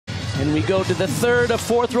And we go to the third of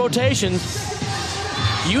fourth rotations.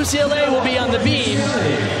 UCLA will be on the beam,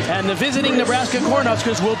 and the visiting Nebraska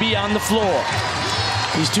Cornhuskers will be on the floor.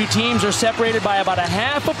 These two teams are separated by about a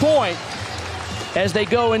half a point as they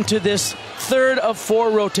go into this third of four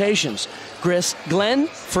rotations. Glenn,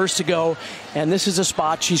 first to go, and this is a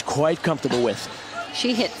spot she's quite comfortable with.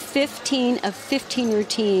 She hit 15 of 15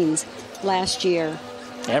 routines last year,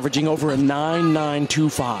 averaging over a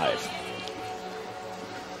 9.925.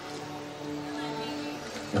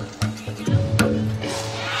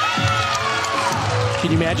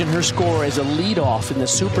 Can you imagine her score as a leadoff in the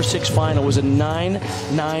Super 6 final was a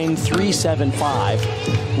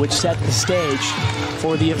 9.9375, which set the stage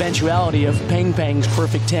for the eventuality of Peng Peng's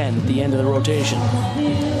perfect 10 at the end of the rotation.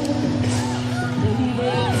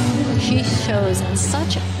 She shows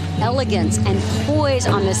such elegance and poise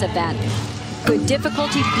on this event. Good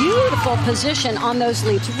difficulty, beautiful position on those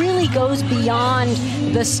leaps. Really goes beyond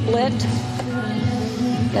the split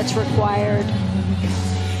that's required.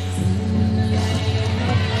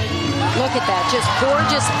 Look at that, just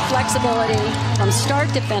gorgeous flexibility from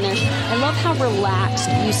start to finish. I love how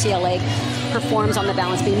relaxed UCLA performs on the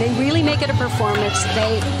balance beam. They really make it a performance.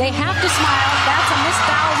 They have to smile. That's a missed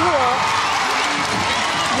foul rule.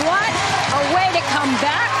 What a way to come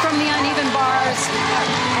back from the uneven bars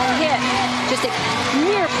and hit just a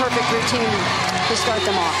near perfect routine to start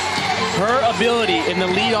them off. Her ability in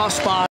the leadoff spot